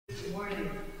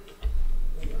morning.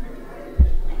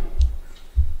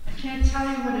 I can't tell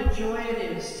you what a joy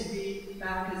it is to be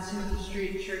back at Simple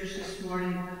Street Church this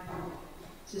morning,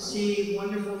 to see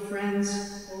wonderful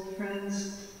friends, old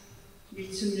friends,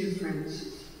 meet some new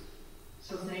friends.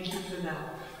 So thank you for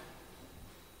that.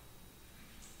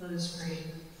 Let us pray.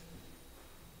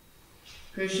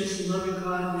 Gracious and loving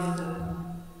God, may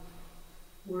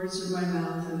the words of my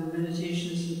mouth and the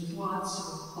meditations and thoughts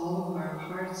of all of our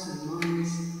hearts and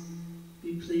minds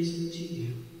be pleasing to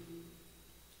you.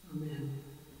 Amen.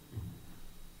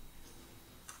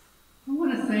 I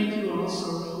want to thank you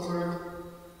also for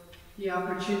the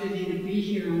opportunity to be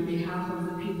here on behalf of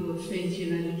the people of Faith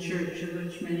United Church, of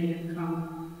which many have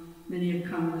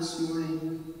come this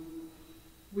morning.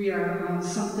 We are on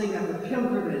something of a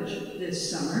pilgrimage this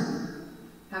summer,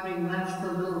 having left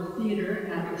the little theater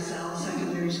at LaSalle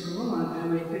Secondary School on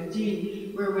Highway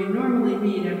 15, where we normally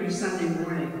meet every Sunday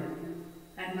morning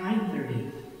at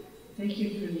 9:30. Thank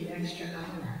you for the extra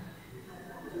hour.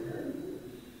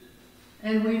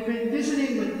 And we've been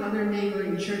visiting with other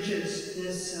neighboring churches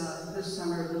this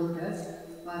summer a little bit.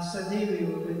 Last Sunday we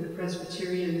were with the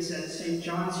Presbyterians at St.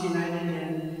 John's United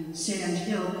and Sand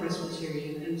Hill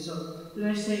Presbyterian. And so, did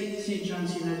I say St.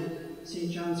 John's United?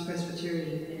 St. John's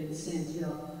Presbyterian in Sand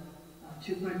Hill,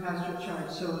 2-point pastoral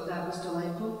charge. So that was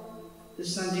delightful.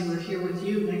 This Sunday we're here with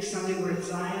you. Next Sunday we're at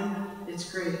Zion.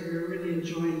 It's great. We're really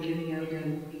enjoying getting out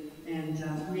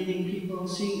and meeting people,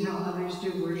 seeing how others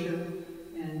do worship,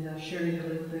 and sharing a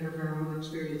little bit of our own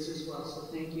experience as well. So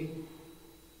thank you.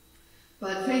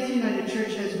 But Faith United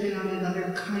Church has been on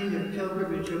another kind of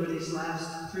pilgrimage over these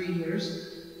last 3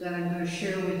 years that I'm going to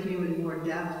share with you in more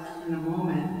depth in a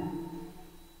moment.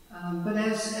 But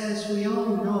as we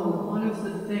all know, one of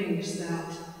the things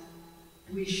that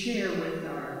we share with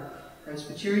our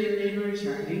Presbyterian neighbors,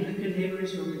 our Anglican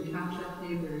neighbors, Roman Catholic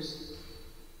neighbors,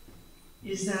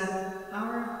 is that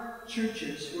our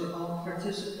churches were all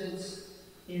participants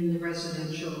in the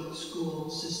residential school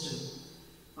system,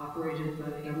 operated by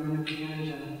the Government of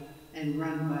Canada and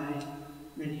run by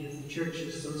many of the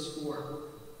churches, those four.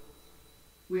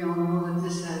 We all know that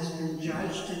this has been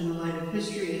judged in the light of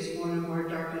history as one of our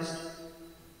darkest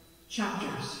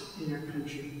chapters in our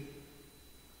country.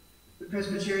 The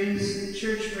Presbyterian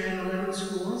Church ran 11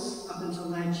 schools up until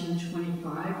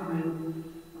 1925, when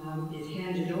it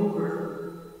handed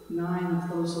over 9 of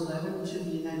those 11 to the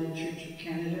United Church of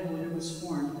Canada when it was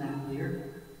formed that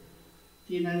year.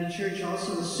 The United Church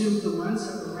also assumed the ones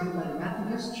that were run by the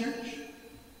Methodist Church.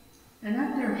 And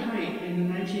at their height in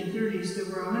the 1930s, there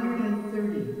were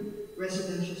 130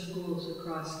 residential schools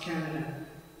across Canada.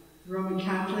 The Roman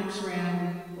Catholics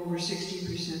ran over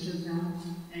 60% of them,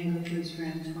 Anglicans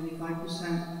ran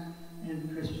 25%, and the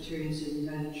Presbyterians in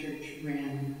the United Church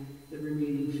ran the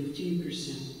remaining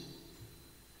 15%.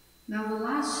 Now the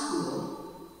last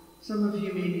school, some of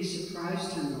you may be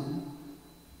surprised to know,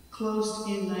 closed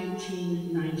in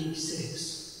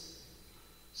 1996.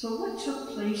 So what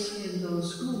took place in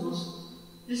those schools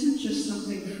isn't just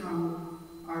something from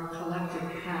our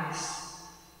collective past,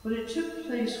 but it took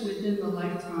place within the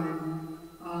lifetime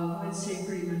of, I'd say,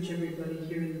 pretty much everybody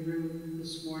here in the room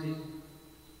this morning.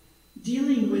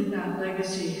 Dealing with that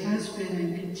legacy has been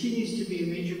and continues to be a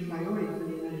major priority for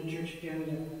the United Church of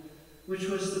Canada, which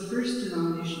was the first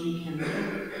denomination in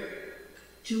Canada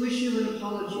to issue an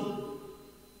apology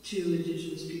to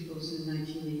Indigenous peoples in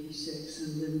 1986,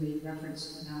 and Lynn made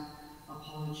reference to that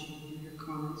apology in her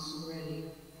comments already.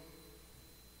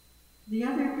 The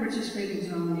other participating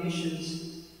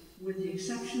denominations, with the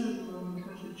exception of the Roman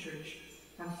Catholic Church,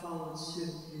 have followed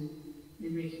suit in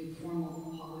making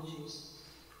formal apologies.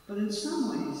 But in some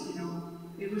ways,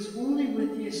 it was only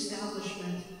with the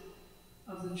establishment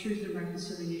of the Truth and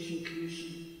Reconciliation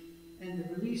Commission and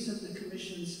the release of the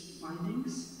Commission's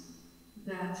findings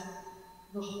that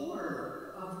the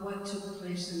horror of what took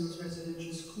place in those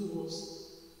residential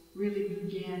schools really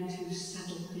began to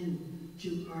settle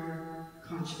into our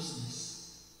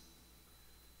consciousness.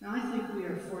 Now, I think we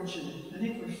are fortunate. I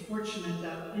think we're fortunate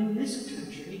that in this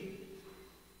country,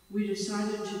 we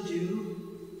decided to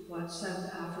do what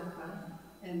South Africa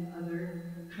and other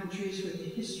countries with a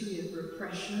history of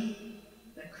repression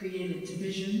that created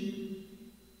division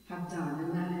have done,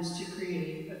 and that is to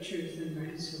create a Truth and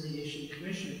Reconciliation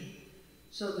Commission.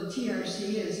 So the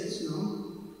TRC, as it's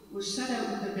known, was set out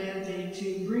with a mandate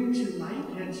to bring to light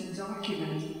and to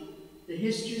document the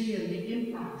history and the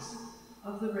impacts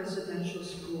of the residential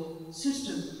school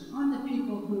system on the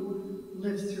people who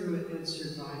lived through it and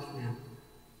survived now,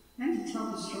 and to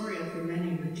tell the story of the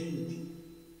many who didn't.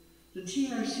 The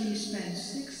TRC spent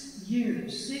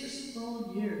 6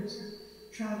 full years,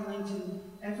 traveling to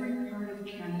every part of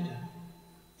Canada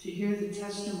to hear the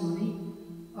testimony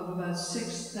of about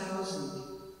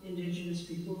 6,000 Indigenous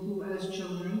people who, as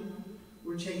children,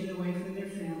 were taken away from their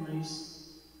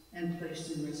families and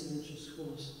placed in residential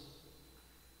schools.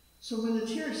 So when the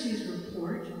TRC's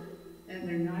report and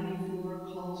their 94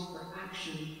 calls for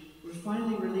action were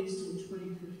finally released in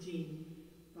 2015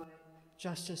 by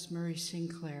Justice Murray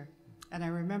Sinclair, and I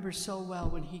remember so well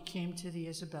when he came to the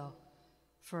Isabel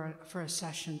for a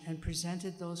session and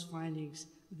presented those findings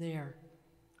there.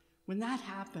 When that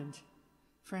happened,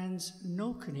 friends,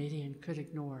 no Canadian could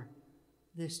ignore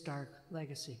this dark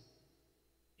legacy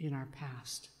in our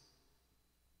past.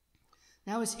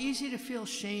 Now, it's easy to feel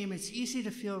shame, it's easy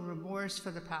to feel remorse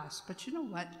for the past, but you know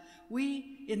what?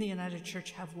 We in the United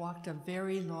Church have walked a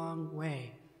very long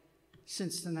way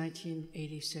since the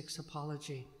 1986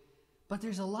 apology, but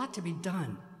there's a lot to be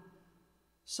done.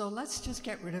 So let's just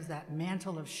get rid of that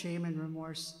mantle of shame and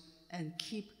remorse and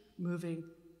keep moving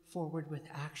forward with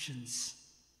actions.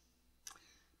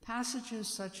 Passages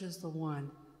such as the one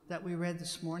that we read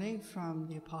this morning from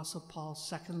the Apostle Paul's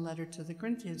second letter to the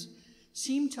Corinthians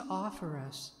seem to offer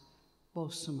us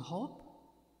both some hope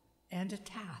and a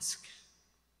task.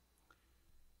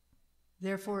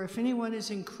 Therefore, if anyone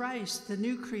is in Christ, the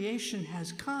new creation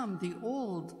has come, the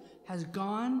old has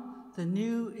gone, the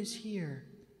new is here.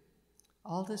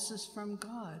 All this is from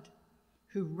God,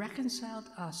 who reconciled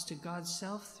us to God's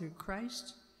self through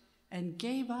Christ and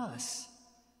gave us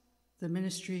the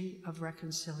ministry of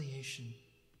reconciliation.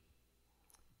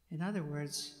 In other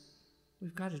words,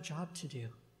 we've got a job to do.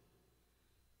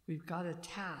 We've got a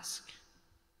task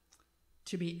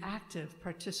to be active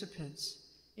participants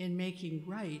in making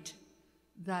right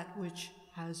that which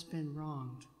has been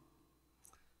wronged,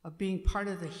 of being part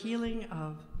of the healing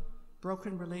of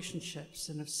broken relationships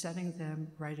and of setting them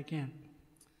right again.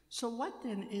 So what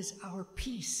then is our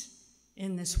piece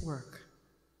in this work?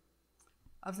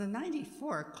 Of the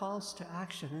 94 calls to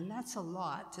action, and that's a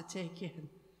lot to take in,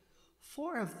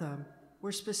 4 of them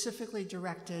were specifically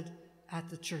directed at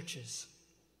the churches.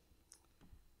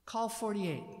 Call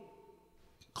 48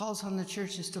 calls on the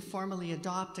churches to formally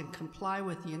adopt and comply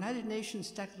with the United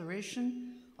Nations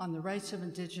Declaration on the Rights of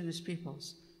Indigenous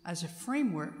Peoples as a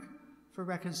framework for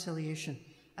reconciliation.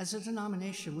 As a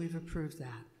denomination, we've approved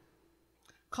that.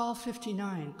 Call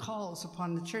 59 calls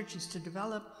upon the churches to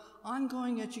develop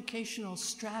ongoing educational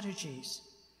strategies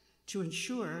to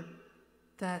ensure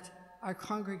that our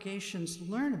congregations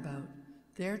learn about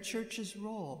their church's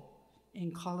role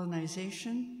in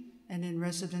colonization and in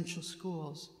residential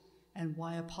schools and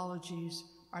why apologies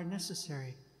are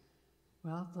necessary.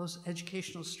 Well, those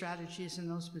educational strategies and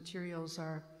those materials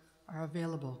are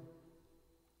available.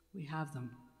 We have them.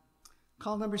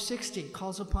 Call number 60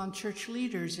 calls upon church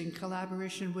leaders in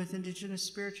collaboration with Indigenous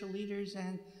spiritual leaders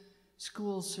and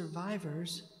school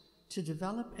survivors to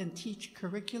develop and teach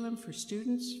curriculum for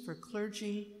students, for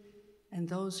clergy, and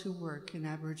those who work in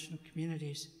Aboriginal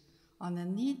communities on the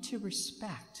need to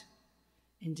respect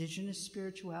Indigenous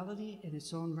spirituality in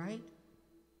its own right.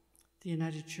 The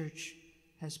United Church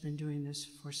has been doing this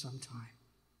for some time.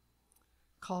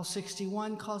 Call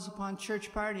 61 calls upon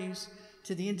church parties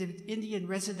to the Indian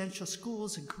Residential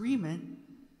Schools Agreement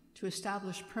to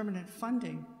establish permanent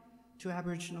funding to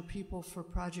Aboriginal people for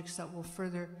projects that will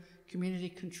further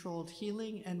community-controlled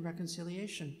healing and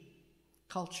reconciliation,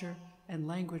 culture and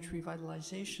language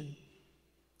revitalization.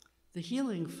 The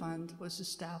Healing Fund was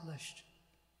established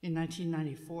in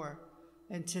 1994,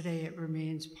 and today it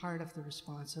remains part of the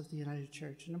response of the United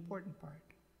Church, an important part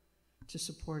to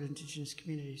support Indigenous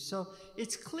communities. So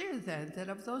it's clear then that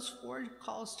of those 4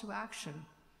 calls to action,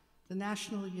 the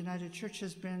National United Church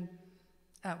has been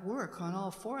at work on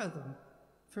all 4 of them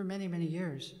for many, many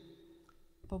years.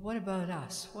 But what about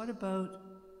us? What about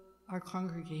our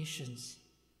congregations?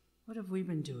 What have we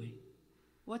been doing?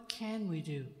 What can we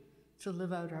do to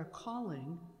live out our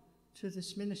calling to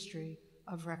this ministry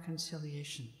of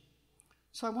reconciliation?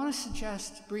 So I want to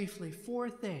suggest briefly 4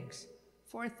 things.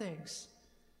 4 things.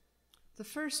 The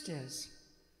first is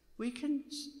we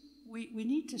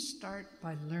need to start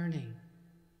by learning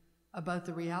about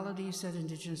the realities that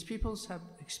Indigenous peoples have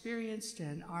experienced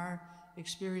and are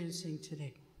experiencing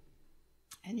today.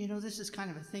 And you know, this is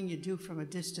kind of a thing you do from a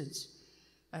distance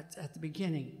at the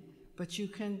beginning, but you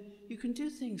can do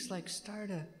things like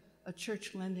start a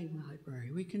church lending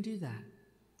library. We can do that.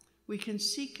 We can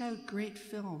seek out great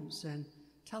films and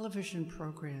television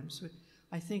programs.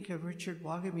 I think of Richard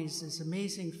Wagamese's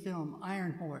amazing film,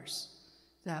 Iron Horse,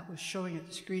 that was showing at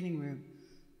the screening room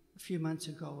a few months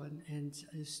ago and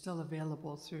is still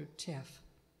available through TIFF.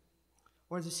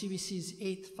 Or the CBC's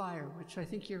Eighth Fire, which I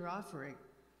think you're offering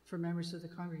for members of the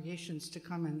congregations to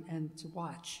come and to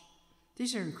watch.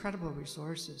 These are incredible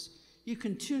resources. You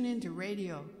can tune into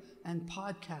radio and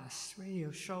podcasts,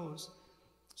 radio shows,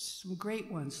 some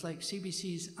great ones like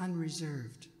CBC's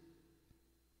Unreserved.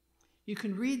 You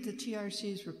can read the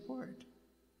TRC's report.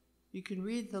 You can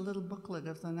read the little booklet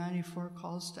of the 94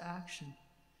 calls to action.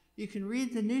 You can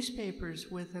read the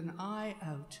newspapers with an eye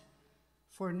out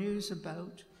for news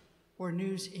about or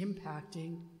news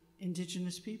impacting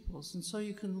Indigenous peoples, and so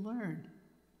you can learn.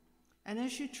 And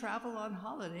as you travel on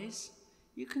holidays,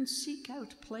 you can seek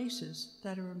out places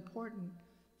that are important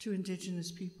to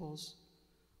Indigenous peoples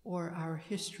or our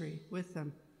history with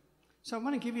them. So I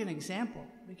want to give you an example,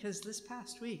 because this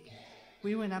past week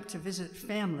we went up to visit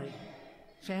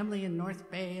family in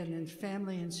North Bay and then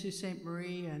family in Sault Ste.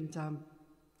 Marie, and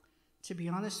to be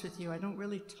honest with you, I don't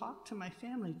really talk to my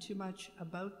family too much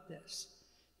about this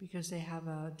because they have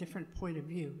a different point of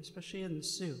view, especially in the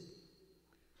Sioux.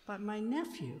 But my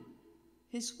nephew,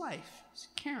 his wife,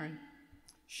 Karen,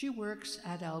 she works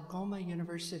at Algoma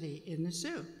University in the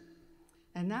Sioux,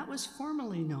 and that was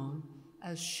formerly known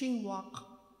as Shingwak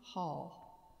Hall.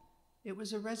 It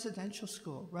was a residential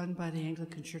school run by the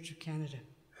Anglican Church of Canada.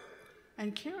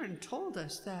 And Karen told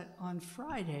us that on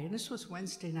Friday, and this was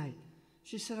Wednesday night,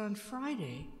 she said on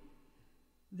Friday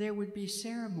there would be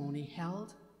ceremony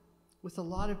held with a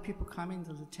lot of people coming.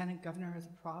 The Lieutenant Governor of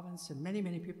the province and many,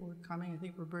 many people were coming. I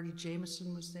think Roberta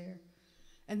Jameson was there.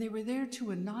 And they were there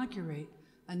to inaugurate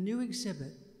a new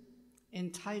exhibit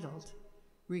entitled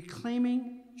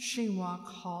Reclaiming Shingwak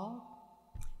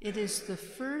Hall. It is the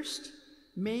first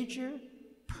major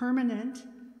permanent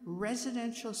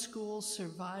residential school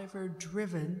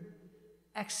survivor-driven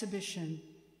exhibition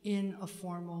in a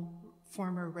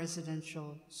former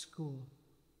residential school.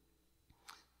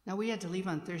 Now, we had to leave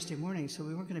on Thursday morning, so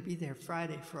we weren't going to be there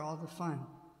Friday for all the fun.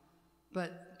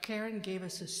 But Karen gave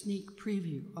us a sneak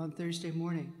preview on Thursday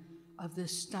morning of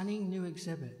this stunning new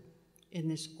exhibit in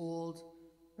this old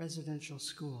residential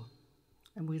school.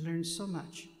 And we learned so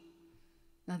much.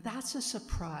 Now, that's a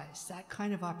surprise, that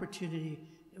kind of opportunity.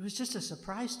 It was just a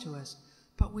surprise to us,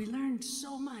 but we learned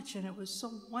so much, and it was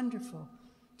so wonderful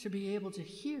to be able to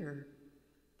hear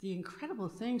the incredible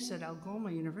things that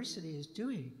Algoma University is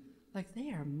doing. Like,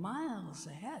 they are miles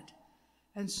ahead.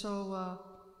 And so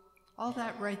all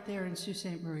that right there in Sault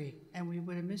Ste. Marie, and we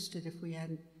would have missed it if we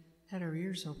hadn't had our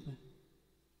ears open.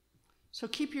 So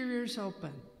keep your ears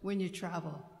open when you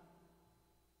travel.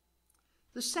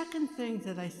 The second thing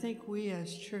that I think we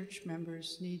as church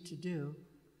members need to do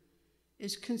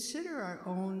is consider our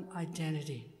own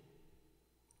identity.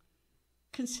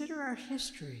 Consider our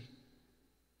history.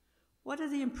 What are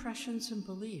the impressions and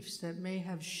beliefs that may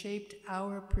have shaped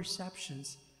our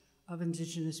perceptions of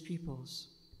Indigenous peoples?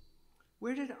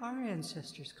 Where did our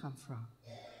ancestors come from?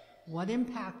 What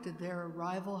impact did their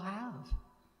arrival have?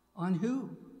 On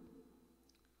who?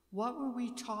 What were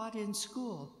we taught in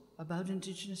school about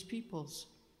Indigenous peoples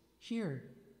here?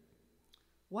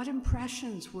 What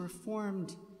impressions were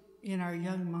formed in our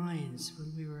young minds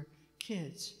when we were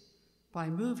kids by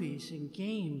movies and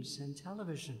games and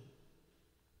television?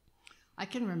 I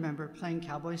can remember playing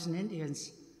cowboys and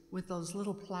Indians with those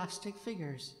little plastic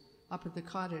figures up at the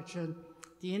cottage, and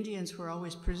the Indians were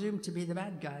always presumed to be the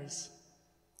bad guys.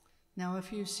 Now,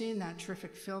 if you've seen that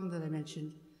terrific film that I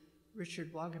mentioned,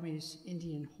 Richard Wagame's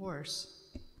Indian Horse,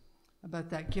 about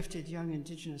that gifted young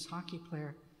Indigenous hockey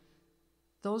player,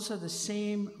 those are the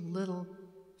same little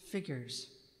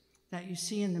figures that you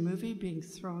see in the movie being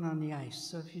thrown on the ice.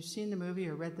 So if you've seen the movie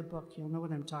or read the book, you'll know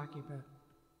what I'm talking about.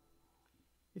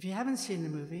 If you haven't seen the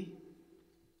movie,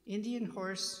 Indian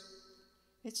Horse,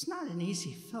 it's not an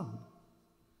easy film.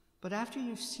 But after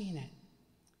you've seen it,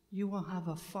 you will have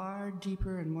a far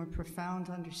deeper and more profound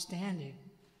understanding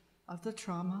of the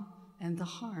trauma and the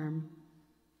harm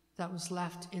that was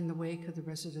left in the wake of the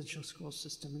residential school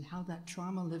system and how that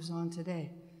trauma lives on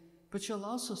today. But you'll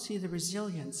also see the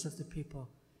resilience of the people,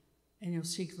 and you'll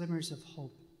see glimmers of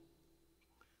hope.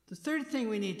 The third thing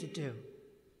we need to do,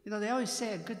 you know, they always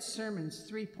say a good sermon's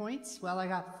 3 points. Well, I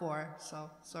got 4, so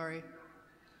sorry.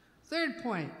 Third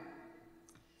point,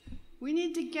 we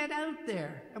need to get out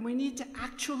there and we need to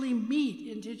actually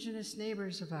meet Indigenous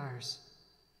neighbors of ours.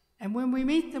 And when we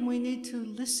meet them, we need to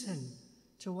listen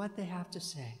to what they have to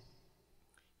say.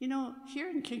 You know,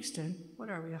 here in Kingston, what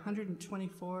are we,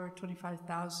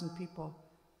 25,000 people.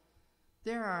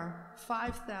 There are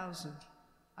 5,000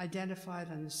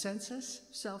 identified on the census,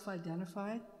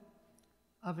 self-identified,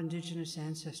 of Indigenous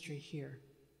ancestry here.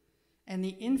 And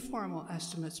the informal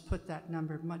estimates put that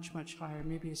number much, much higher,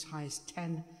 maybe as high as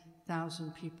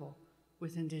 10,000 people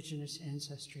with Indigenous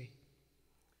ancestry.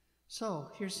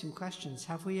 So here's some questions.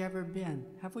 Have we ever been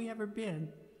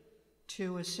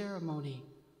to a ceremony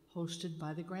hosted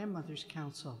by the Grandmothers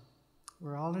Council.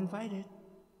 We're all invited.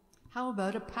 How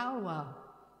about a powwow?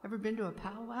 Ever been to a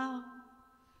powwow?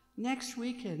 Next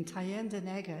weekend,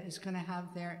 Tyendinaga is going to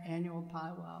have their annual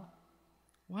powwow.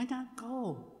 Why not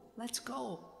go? Let's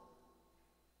go.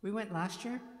 We went last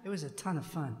year. It was a ton of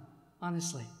fun,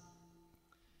 honestly.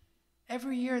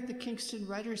 Every year at the Kingston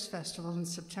Writers' Festival in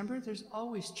September, there's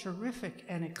always terrific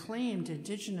and acclaimed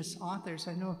Indigenous authors.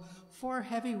 I know 4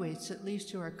 heavyweights at least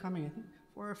who are coming, I think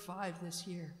 4 or 5 this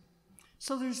year.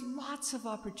 So there's lots of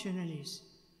opportunities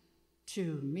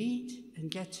to meet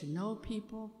and get to know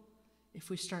people if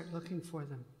we start looking for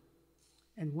them.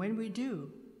 And when we do,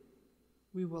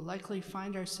 we will likely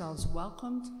find ourselves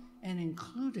welcomed and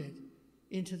included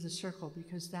into the circle,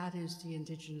 because that is the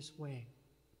Indigenous way.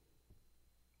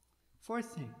 4th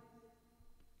thing,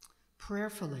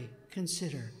 prayerfully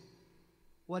consider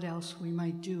what else we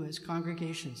might do as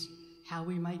congregations, how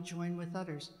we might join with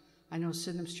others. I know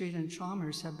Sydenham Street and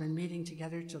Chalmers have been meeting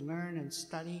together to learn and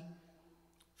study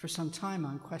for some time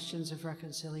on questions of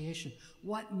reconciliation.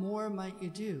 What more might you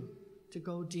do to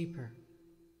go deeper?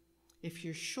 If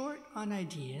you're short on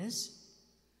ideas,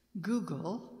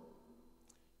 Google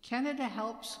Canada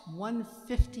Helps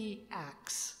 150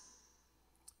 Acts.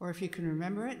 Or if you can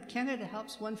remember it, Canada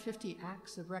Helps 150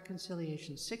 Acts of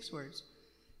Reconciliation, 6 words.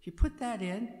 If you put that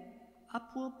in,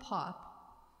 up will pop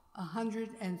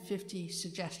 150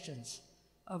 suggestions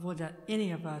of what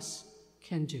any of us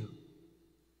can do.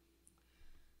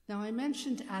 Now, I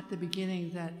mentioned at the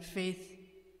beginning that faith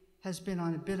has been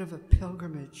on a bit of a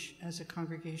pilgrimage as a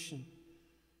congregation.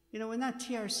 You know, when that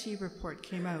TRC report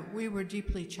came out, we were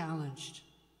deeply challenged,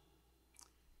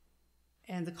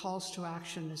 and the calls to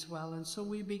action as well. And so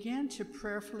we began to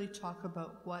prayerfully talk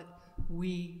about what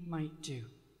we might do.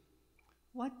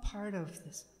 What part of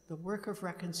this, the work of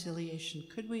reconciliation,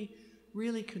 could we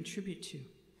really contribute to?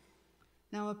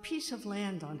 Now, a piece of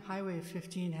land on Highway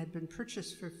 15 had been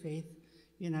purchased for Faith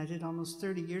United almost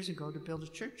 30 years ago to build a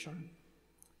church on.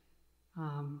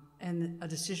 And a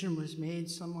decision was made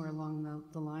somewhere along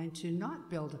the line to not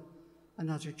build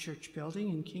another church building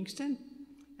in Kingston.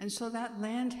 And so that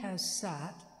land has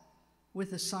sat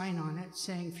with a sign on it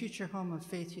saying Future Home of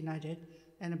Faith United.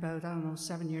 And about,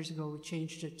 7 years ago, we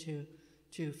changed it to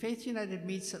Faith United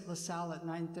meets at LaSalle at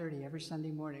 9:30 every Sunday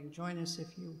morning. Join us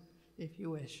if you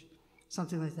wish.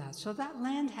 Something like that. So that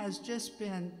land has just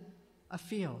been a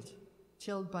field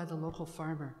tilled by the local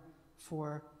farmer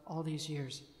for all these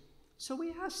years. So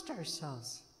we asked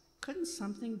ourselves, couldn't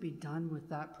something be done with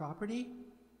that property?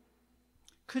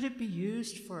 Could it be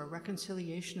used for a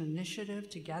reconciliation initiative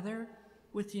together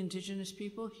with the Indigenous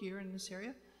people here in this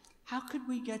area? How could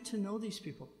we get to know these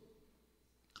people?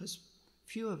 Because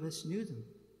few of us knew them.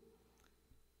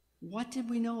 What did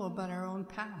we know about our own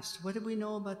past? What did we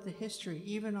know about the history,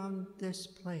 even on this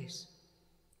place?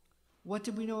 What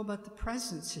did we know about the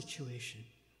present situation?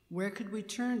 Where could we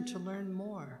turn to learn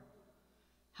more?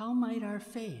 How might our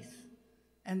faith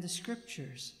and the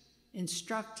scriptures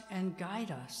instruct and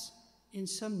guide us in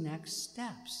some next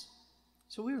steps?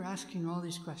 So we were asking all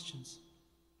these questions.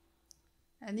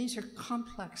 And these are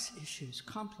complex issues,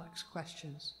 complex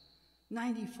questions.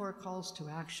 94 calls to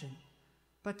action.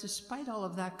 But despite all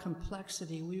of that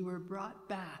complexity, we were brought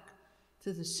back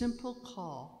to the simple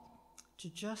call to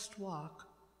just walk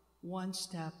one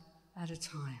step at a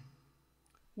time.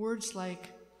 Words like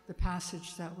the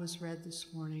passage that was read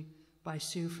this morning by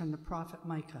Sue from the prophet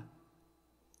Micah.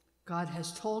 God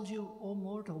has told you, O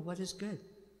mortal, what is good,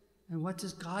 and what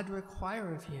does God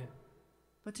require of you?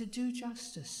 But to do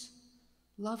justice,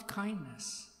 love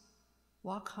kindness,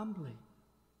 walk humbly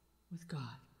with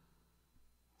God.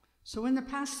 So in the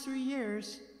past 3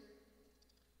 years,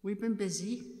 we've been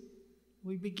busy.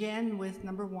 We began with,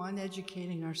 number 1,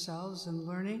 educating ourselves and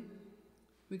learning.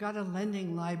 We got a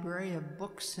lending library of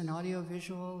books and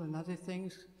audiovisual and other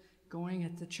things going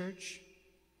at the church.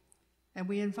 And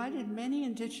we invited many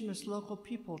Indigenous local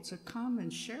people to come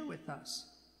and share with us.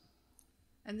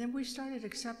 And then we started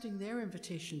accepting their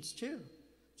invitations too,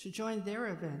 to join their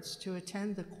events, to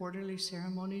attend the quarterly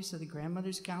ceremonies of the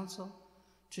Grandmothers Council,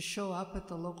 to show up at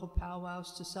the local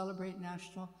powwows, to celebrate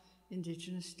National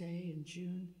Indigenous Day in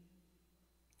June,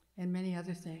 and many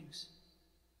other things.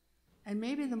 And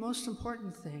maybe the most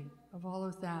important thing of all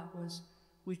of that was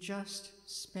we just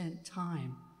spent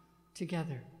time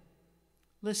together,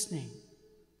 listening,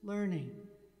 learning,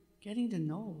 getting to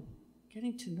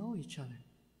know each other.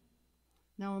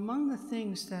 Now, among the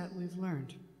things that we've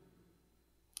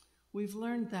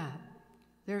learned that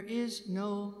there is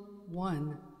no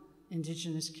one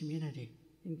Indigenous community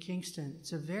in Kingston.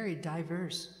 It's a very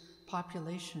diverse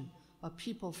population of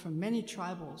people from many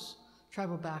tribals,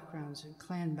 tribal backgrounds and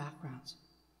clan backgrounds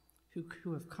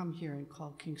who have come here and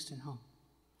called Kingston home.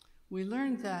 We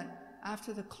learned that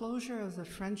after the closure of the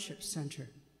Friendship Center,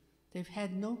 they've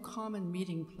had no common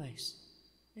meeting place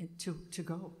to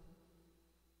go.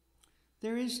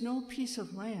 There is no piece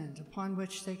of land upon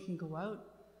which they can go out,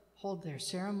 hold their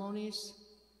ceremonies,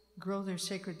 grow their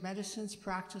sacred medicines,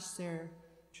 practice their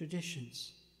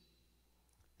traditions.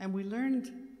 And we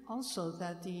learned also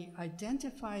that the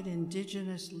identified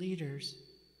Indigenous leaders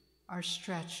are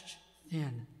stretched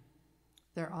thin.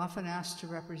 They're often asked to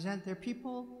represent their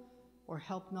people or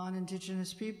help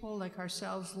non-Indigenous people like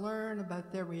ourselves learn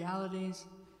about their realities.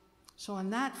 So on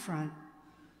that front,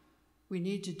 we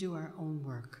need to do our own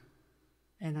work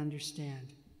and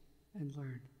understand and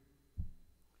learn.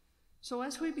 So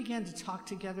as we began to talk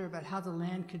together about how the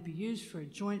land could be used for a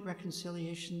joint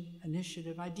reconciliation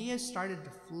initiative, ideas started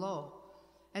to flow.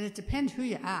 And it depends who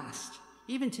you asked.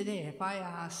 Even today, if I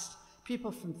asked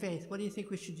people from faith, what do you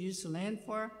think we should use the land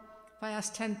for? If I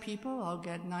ask 10 people, I'll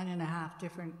get 9.5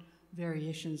 different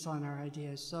variations on our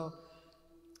ideas.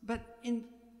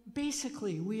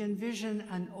 Basically, we envision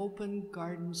an open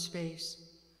garden space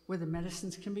where the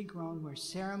medicines can be grown, where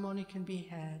ceremony can be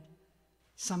had,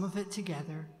 some of it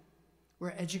together,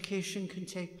 where education can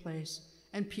take place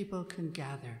and people can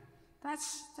gather.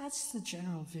 That's the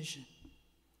general vision.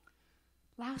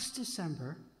 Last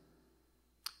December,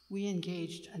 we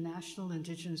engaged a national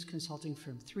Indigenous consulting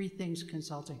firm, Three Things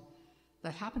Consulting,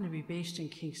 that happened to be based in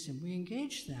Kingston. We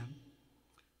engaged them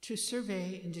to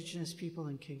survey Indigenous people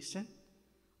in Kingston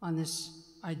on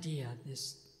this idea,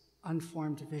 this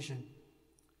unformed vision.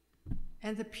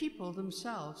 And the people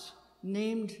themselves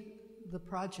named the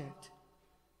project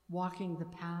Walking the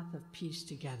Path of Peace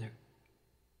Together.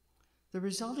 The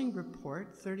resulting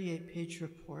report, 38-page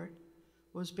report,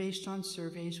 was based on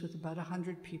surveys with about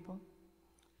 100 people.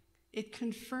 It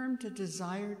confirmed a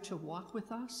desire to walk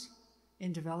with us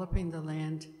in developing the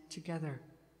land together.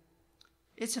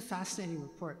 It's a fascinating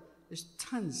report. There's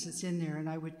tons that's in there, and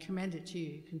I would commend it to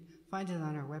you. You can find it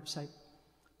on our website.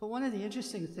 But one of the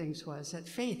interesting things was at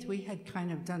Faith, we had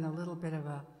kind of done a little bit of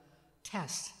a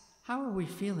test. How are we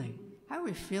feeling? How are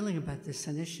we feeling about this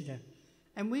initiative?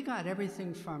 And we got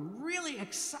everything from really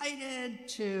excited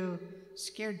to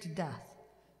scared to death,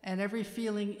 and every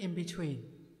feeling in between.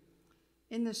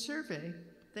 In the survey,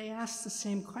 they asked the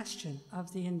same question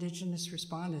of the Indigenous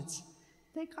respondents.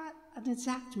 They got an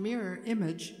exact mirror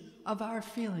image of our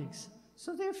feelings.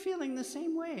 So they're feeling the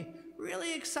same way.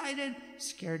 Really excited,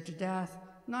 scared to death,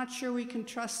 not sure we can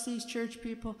trust these church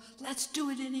people. Let's do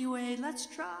it anyway, let's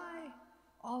try.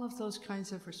 All of those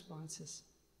kinds of responses.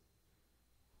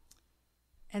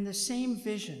 And the same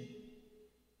vision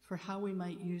for how we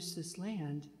might use this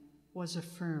land was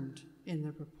affirmed in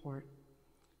the report.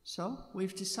 So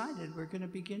we've decided we're going to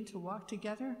begin to walk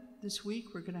together this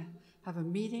week. We're going to have a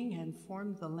meeting and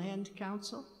form the Land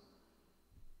Council.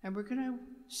 And we're going to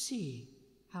see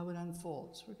how it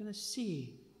unfolds. We're going to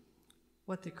see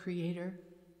what the Creator,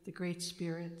 the Great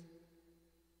Spirit,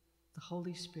 the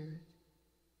Holy Spirit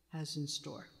has in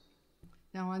store.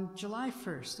 Now on July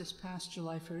 1st, this past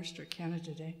July 1st, or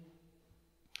Canada Day,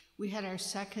 we had our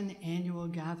second annual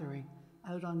gathering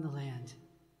out on the land.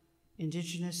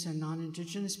 Indigenous and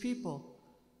non-Indigenous people.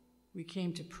 We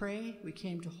came to pray, we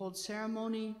came to hold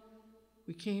ceremony,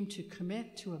 we came to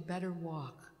commit to a better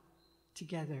walk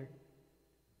together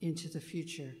into the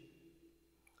future.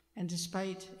 And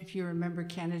despite, if you remember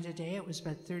Canada Day, it was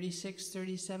about 36,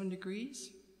 37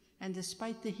 degrees, and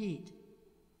despite the heat,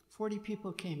 40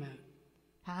 people came out,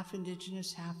 half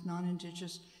Indigenous, half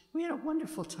non-Indigenous. We had a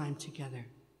wonderful time together.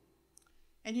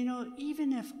 And you know,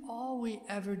 even if all we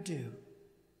ever do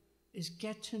is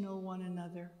get to know one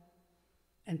another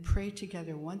and pray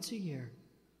together once a year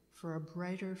for a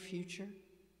brighter future,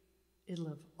 it'll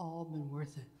have all been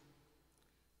worth it.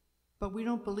 But we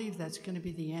don't believe that's going to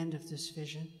be the end of this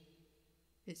vision.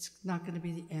 It's not going to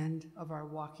be the end of our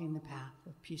walking the path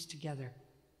of peace together.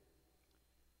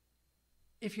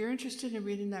 If you're interested in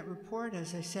reading that report,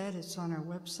 as I said, it's on our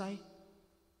website.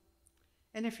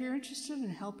 And if you're interested in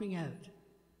helping out,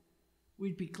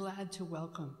 we'd be glad to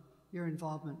welcome your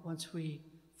involvement once we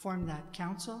form that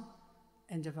council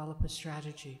and develop a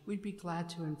strategy. We'd be glad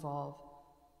to involve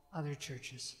other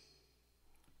churches.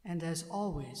 And as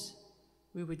always,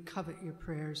 we would covet your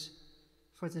prayers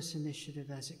for this initiative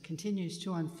as it continues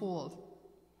to unfold.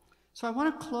 So I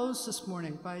want to close this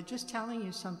morning by just telling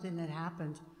you something that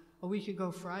happened a week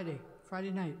ago Friday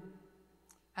night,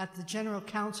 at the General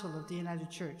Council of the United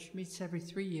Church. Meets every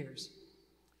 3 years.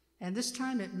 And this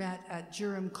time it met at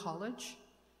Durham College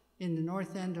in the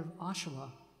north end of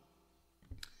Oshawa.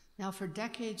 Now, for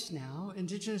decades now,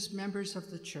 Indigenous members of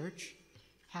the church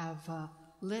have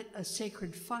lit a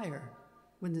sacred fire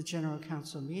when the General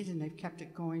Council meet, and they've kept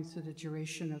it going through the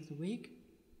duration of the week.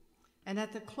 And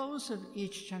at the close of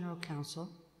each General Council,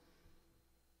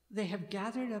 they have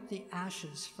gathered up the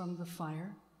ashes from the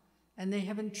fire, and they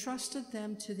have entrusted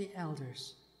them to the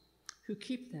elders, who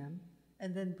keep them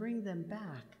and then bring them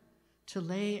back to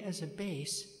lay as a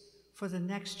base for the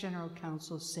next General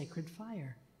Council's sacred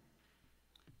fire.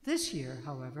 This year,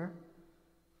 however,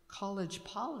 college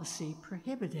policy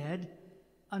prohibited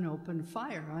an open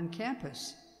fire on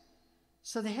campus,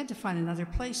 so they had to find another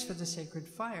place for the sacred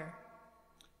fire.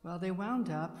 Well, they wound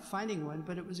up finding one,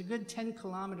 but it was a good 10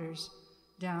 kilometers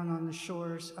down on the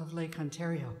shores of Lake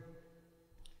Ontario.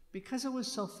 Because it was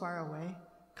so far away,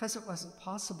 because it wasn't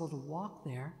possible to walk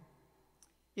there,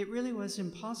 it really was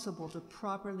impossible to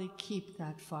properly keep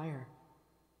that fire.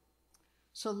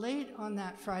 So late on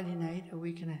that Friday night, a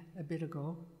week and a bit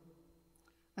ago,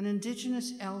 an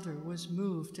Indigenous elder was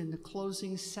moved in the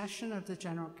closing session of the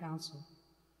General Council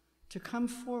to come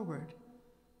forward,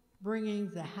 bringing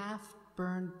the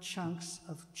half-burned chunks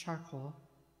of charcoal,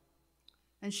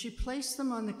 and she placed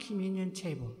them on the communion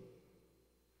table.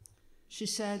 She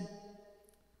said,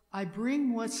 "I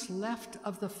bring what's left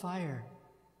of the fire,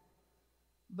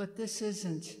 but this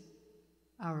isn't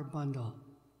our bundle.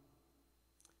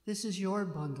 This is your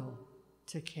bundle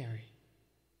to carry."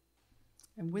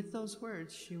 And with those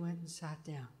words, she went and sat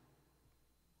down.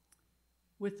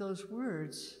 With those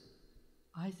words,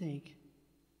 I think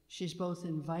she's both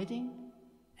inviting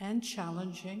and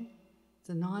challenging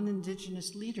the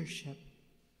non-Indigenous leadership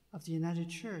of the United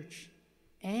Church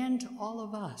and all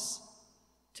of us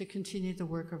to continue the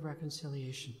work of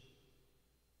reconciliation.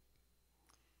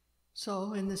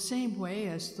 So, in the same way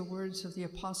as the words of the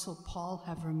Apostle Paul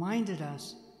have reminded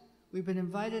us, we've been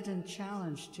invited and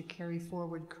challenged to carry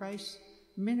forward Christ's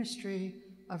ministry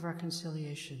of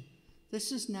reconciliation.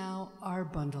 This is now our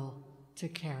bundle to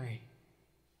carry.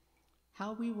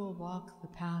 How we will walk the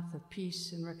path of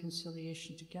peace and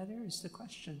reconciliation together is the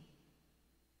question.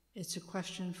 It's a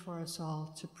question for us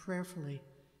all to prayerfully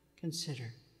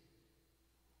consider.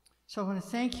 So I want to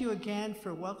thank you again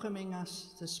for welcoming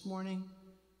us this morning,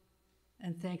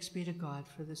 and thanks be to God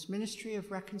for this ministry of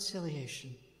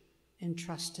reconciliation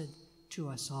entrusted to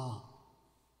us all.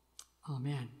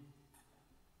 Amen.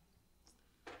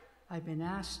 I've been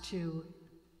asked to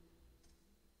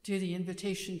do the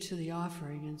invitation to the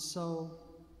offering, and so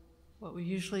what we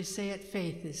usually say at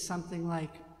Faith is something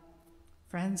like,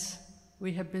 "Friends,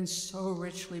 we have been so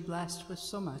richly blessed with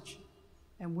so much,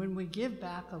 and when we give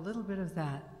back a little bit of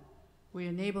that, we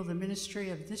enable the ministry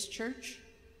of this church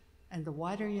and the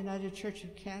wider United Church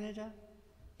of Canada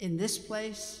in this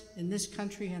place, in this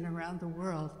country, and around the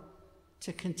world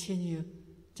to continue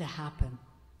to happen."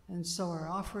 And so our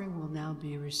offering will now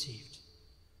be received.